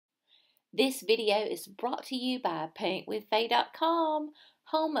This video is brought to you by paintwithfaye.com,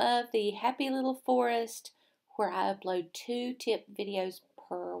 home of the Happy Little Forest, where I upload 2 tip videos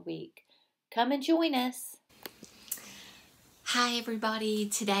per week. Come and join us. Hi everybody,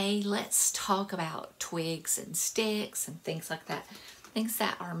 today let's talk about twigs and sticks and things like that. Things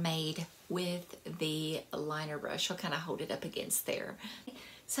that are made with the liner brush. I'll kind of hold it up against there.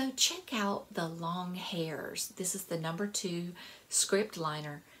 So check out the long hairs. This is the number 2 script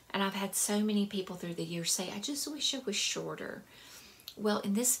liner. And I've had so many people through the years say, I just wish it was shorter. Well,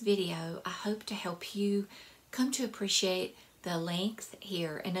 in this video, I hope to help you come to appreciate the length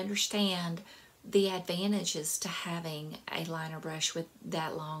here and understand the advantages to having a liner brush with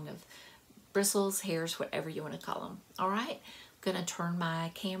that long of bristles, hairs, whatever you want to call them. All right, I'm going to turn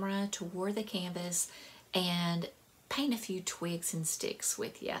my camera toward the canvas and paint a few twigs and sticks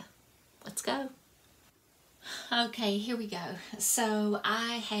with you. Let's go. Okay, here we go. So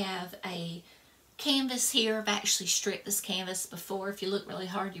I have a canvas here. I've actually stripped this canvas before. If you look really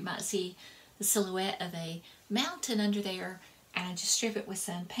hard, you might see the silhouette of a mountain under there. And I just strip it with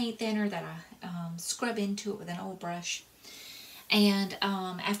some paint thinner that I scrub into it with an old brush. And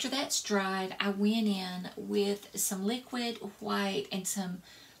after that's dried, I went in with some liquid white and some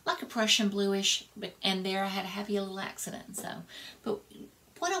like a Prussian bluish. And there I had a happy little accident. But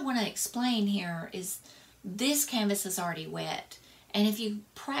what I want to explain here is this canvas is already wet, and if you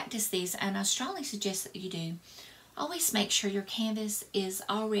practice these, and I strongly suggest that you do, always make sure your canvas is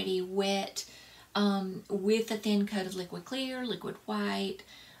already wet with a thin coat of liquid clear, liquid white,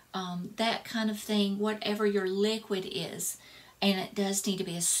 that kind of thing, whatever your liquid is. And it does need to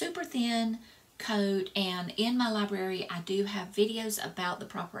be a super thin coat, and in my library I do have videos about the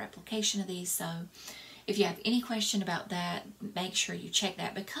proper application of these, so if you have any question about that, make sure you check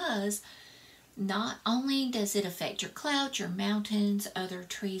that, because not only does it affect your clouds, your mountains, other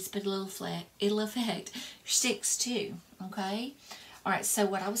trees, but it'll affect your sticks too, okay? All right, so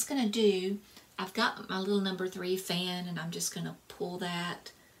what I was going to do, I've got my little number 3 fan, and I'm just going to pull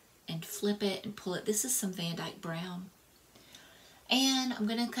that and flip it and pull it. This is some Van Dyke Brown. And I'm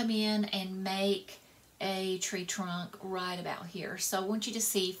going to come in and make a tree trunk right about here. So I want you to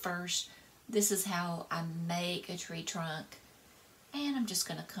see first, this is how I make a tree trunk. And I'm just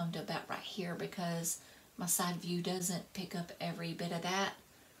going to come to about right here because my side view doesn't pick up every bit of that.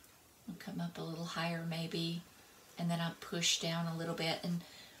 I'll come up a little higher maybe, and then I push down a little bit. And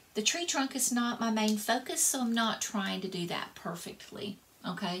the tree trunk is not my main focus, so I'm not trying to do that perfectly,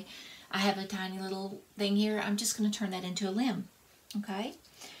 okay? I have a tiny little thing here. I'm just going to turn that into a limb, okay?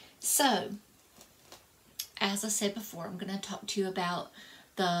 So, as I said before, I'm going to talk to you about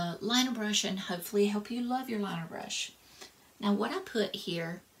the liner brush and hopefully help you love your liner brush. Now what I put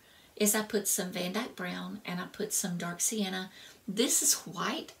here is I put some Van Dyke Brown and I put some dark sienna. This is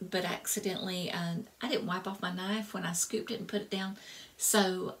white, but accidentally I didn't wipe off my knife when I scooped it and put it down.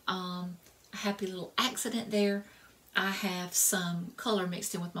 So a happy little accident there. I have some color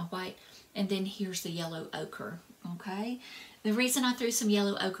mixed in with my white, and then here's the yellow ochre, okay? The reason I threw some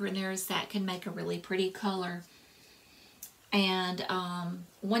yellow ochre in there is that can make a really pretty color. And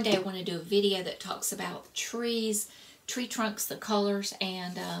one day I want to do a video that talks about trees, tree trunks, the colors,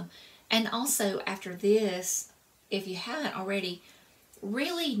 and also after this, if you haven't already,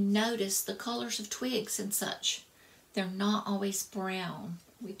 really notice the colors of twigs and such. They're not always brown.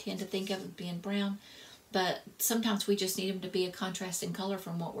 We tend to think of them being brown, but sometimes we just need them to be a contrasting color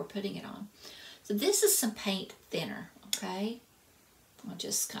from what we're putting it on. So this is some paint thinner, okay? I'll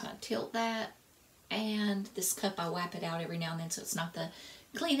just kind of tilt that, and this cup I wipe it out every now and then, so it's not the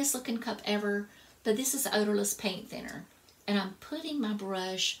cleanest looking cup ever. But this is odorless paint thinner, and I'm putting my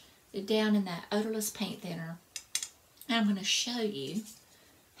brush down in that odorless paint thinner, and I'm going to show you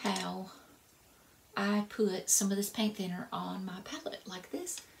how I put some of this paint thinner on my palette like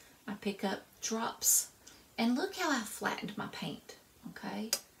this. I pick up drops, and look how I flattened my paint,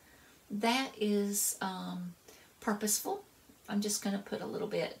 okay? That is purposeful. I'm just going to put a little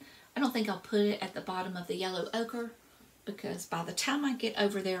bit. I don't think I'll put it at the bottom of the yellow ochre, because by the time I get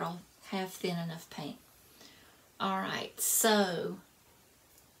over there, I'll have thin enough paint. Alright, so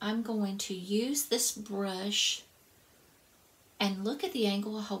I'm going to use this brush, and look at the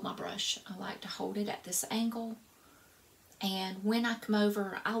angle I hold my brush. I like to hold it at this angle, and when I come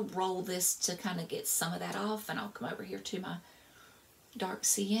over, I'll roll this to kind of get some of that off, and I'll come over here to my dark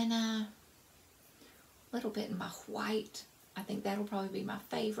sienna, a little bit in my white. I think that'll probably be my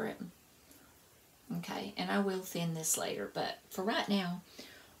favorite. Okay, and I will thin this later, but for right now,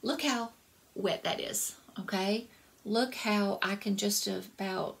 look how wet that is, okay? Look how I can just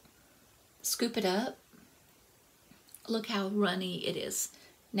about scoop it up. Look how runny it is.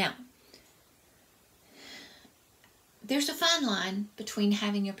 Now, there's a fine line between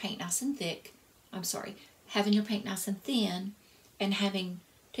having your paint nice and having your paint nice and thin and having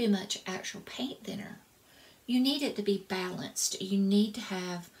too much actual paint thinner. You need it to be balanced. You need to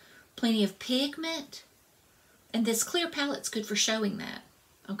have plenty of pigment, and this clear palette's good for showing that,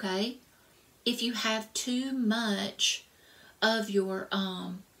 okay? If you have too much of your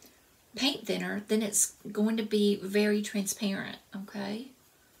paint thinner, then it's going to be very transparent, okay?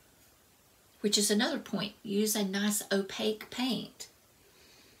 Which is another point. Use a nice opaque paint,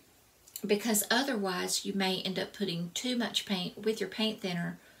 because otherwise you may end up putting too much paint with your paint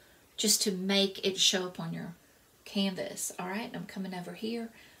thinner just to make it show up on your canvas. All right, I'm coming over here.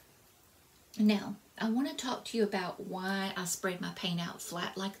 Now, I want to talk to you about why I spread my paint out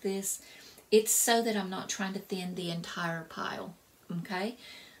flat like this. It's so that I'm not trying to thin the entire pile, okay?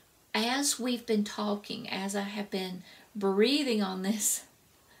 As we've been talking, as I have been breathing on this,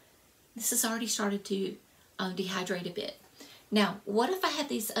 this has already started to dehydrate a bit. Now, what if I had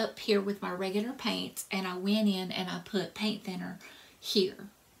these up here with my regular paints and I went in and I put paint thinner here?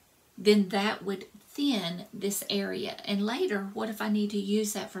 Then that would thin this area. And later, what if I need to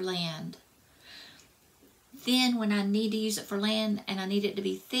use that for land? Then when I need to use it for land and I need it to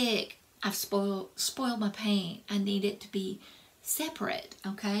be thick, I've spoiled my paint. I need it to be separate,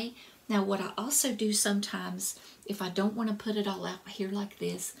 okay? Now, what I also do sometimes, if I don't want to put it all out here like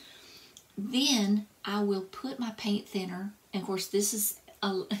this, then I will put my paint thinner, and of course this is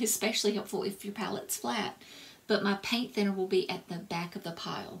especially helpful if your palette's flat, but my paint thinner will be at the back of the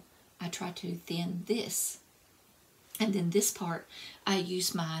pile. I try to thin this, and then this part I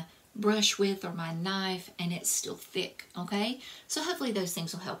use my brush with or my knife and it's still thick, okay? So hopefully those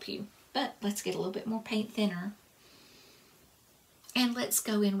things will help you. But let's get a little bit more paint thinner, and let's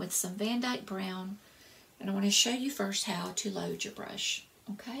go in with some Van Dyke Brown, and I want to show you first how to load your brush,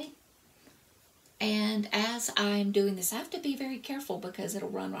 okay? And as I'm doing this, I have to be very careful because it'll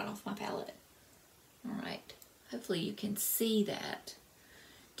run right off my palette. All right, hopefully you can see that.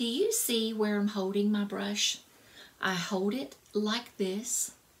 Do you see where I'm holding my brush? I hold it like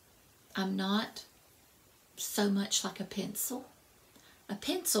this. I'm not so much like a pencil. A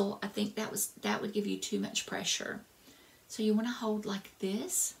pencil, I think that would give you too much pressure. So you want to hold like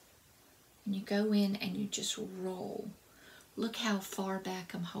this, and you go in and you just roll. Look how far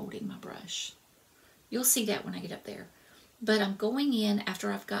back I'm holding my brush. You'll see that when I get up there. But I'm going in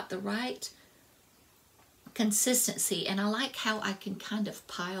after I've got the right consistency, and I like how I can kind of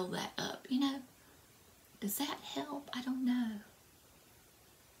pile that up, you know. Does that help? I don't know.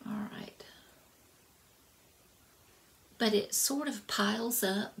 All right. But it sort of piles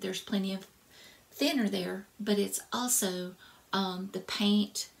up. There's plenty of thinner there, but it's also the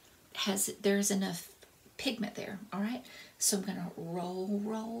paint there's enough pigment there. All right. So I'm gonna roll,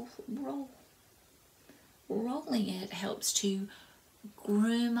 roll, roll. Rolling it helps to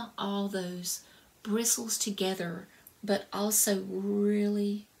groom all those bristles together, but also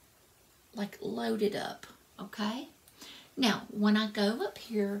really like load it up, okay? Now, when I go up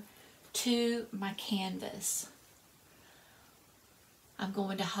here to my canvas, I'm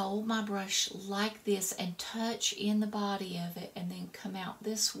going to hold my brush like this and touch in the body of it and then come out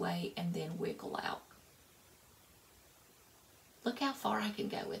this way and then wiggle out. Look how far I can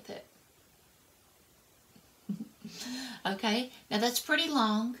go with it. Okay, now that's pretty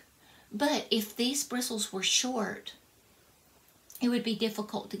long, but if these bristles were short, it would be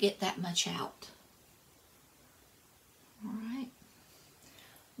difficult to get that much out. All right,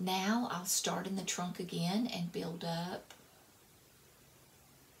 now I'll start in the trunk again and build up.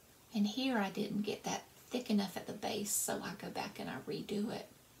 And here I didn't get that thick enough at the base, so I go back and I redo it.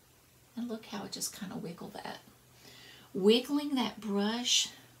 And look how I just kind of wiggle that. Wiggling that brush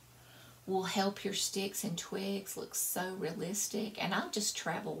will help your sticks and twigs look so realistic. And I'll just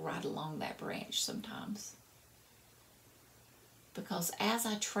travel right along that branch sometimes, because as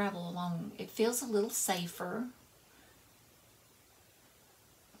I travel along, it feels a little safer.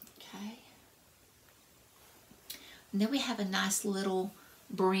 Okay. And then we have a nice little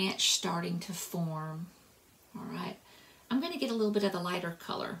branch starting to form. All right. I'm going to get a little bit of the lighter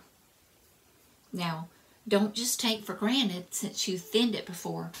color. Now, don't just take for granted, since you thinned it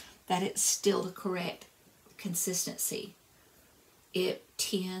before, that it's still the correct consistency. It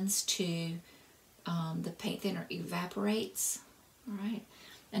tends to, the paint thinner evaporates, all right?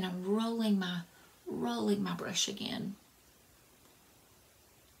 And I'm rolling my brush again.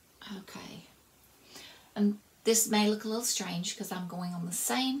 Okay. And this may look a little strange because I'm going on the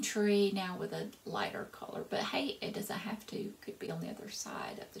same tree now with a lighter color, but hey, it doesn't have to. It could be on the other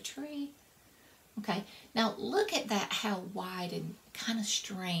side of the tree. Okay, now look at that, how wide and kind of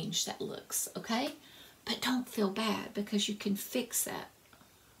strange that looks, okay? But don't feel bad because you can fix that.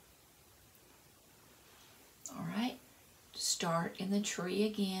 All right, start in the tree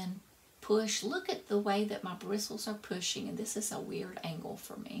again. Push. Look at the way that my bristles are pushing, and this is a weird angle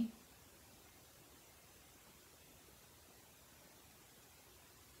for me.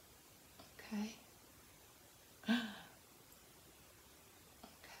 Okay. Okay.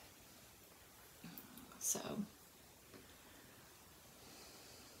 So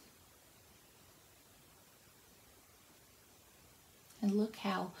and look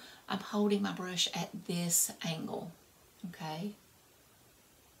how I'm holding my brush at this angle, okay?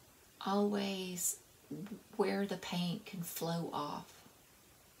 Always where the paint can flow off.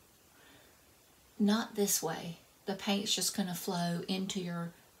 Not this way. The paint's just going to flow into your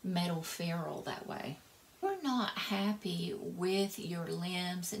metal ferrule that way. If you're not happy with your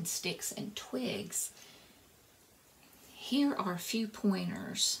limbs and sticks and twigs, here are a few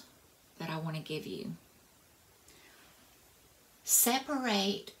pointers that I want to give you.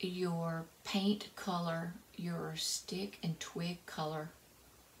 Separate your paint color, your stick and twig color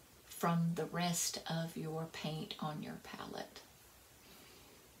from the rest of your paint on your palette.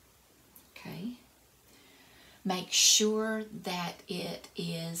 Okay. Make sure that it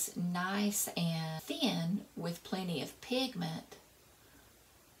is nice and thin with plenty of pigment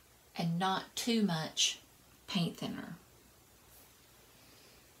and not too much paint thinner.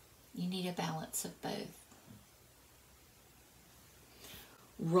 You need a balance of both.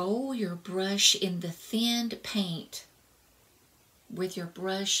 Roll your brush in the thinned paint with your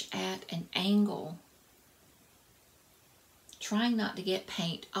brush at an angle, trying not to get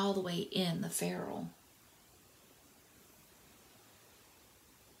paint all the way in the ferrule.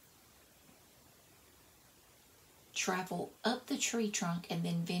 Travel up the tree trunk and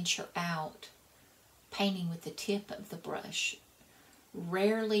then venture out, painting with the tip of the brush,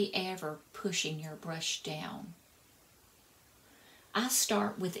 rarely ever pushing your brush down. I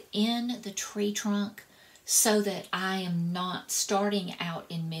start within the tree trunk so that I am not starting out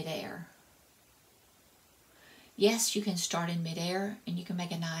in midair. Yes, you can start in midair and you can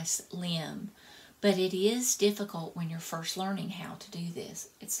make a nice limb, but it is difficult when you're first learning how to do this.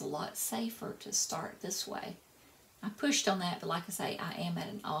 It's a lot safer to start this way. I pushed on that, but like I say, I am at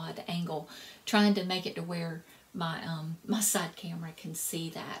an odd angle, trying to make it to where my side camera can see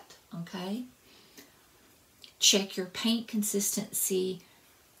that, okay? Check your paint consistency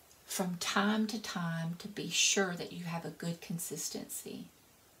from time to time to be sure that you have a good consistency.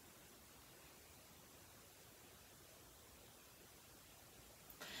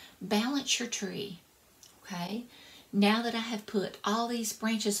 Balance your tree, okay? Now that I have put all these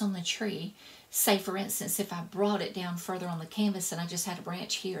branches on the tree, say for instance if I brought it down further on the canvas and I just had a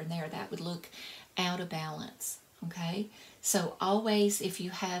branch here and there, that would look out of balance, okay? So always, if you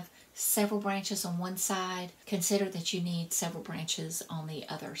have several branches on one side, consider that you need several branches on the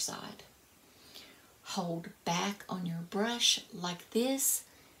other side. Hold back on your brush like this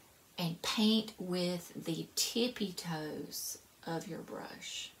and paint with the tippy toes of your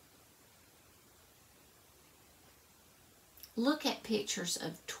brush. Look at pictures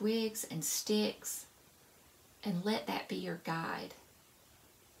of twigs and sticks and let that be your guide.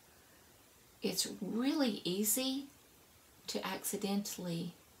 It's really easy to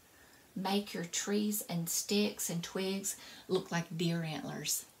accidentally make your trees and sticks and twigs look like deer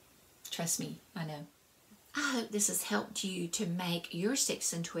antlers. Trust me, I know. I hope this has helped you to make your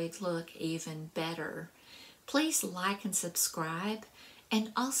sticks and twigs look even better. Please like and subscribe,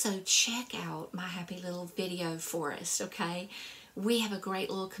 and also check out my happy little video forest, okay? We have a great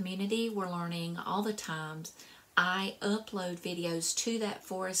little community. We're learning all the time. I upload videos to that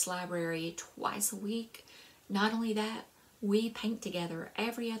forest library twice a week. Not only that, we paint together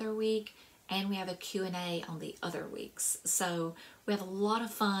every other week, and we have a Q&A on the other weeks. So we have a lot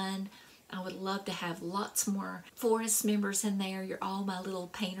of fun. I would love to have lots more forest members in there. You're all my little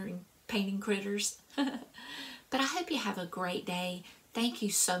painting critters. But I hope you have a great day. Thank you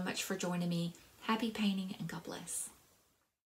so much for joining me. Happy painting and God bless.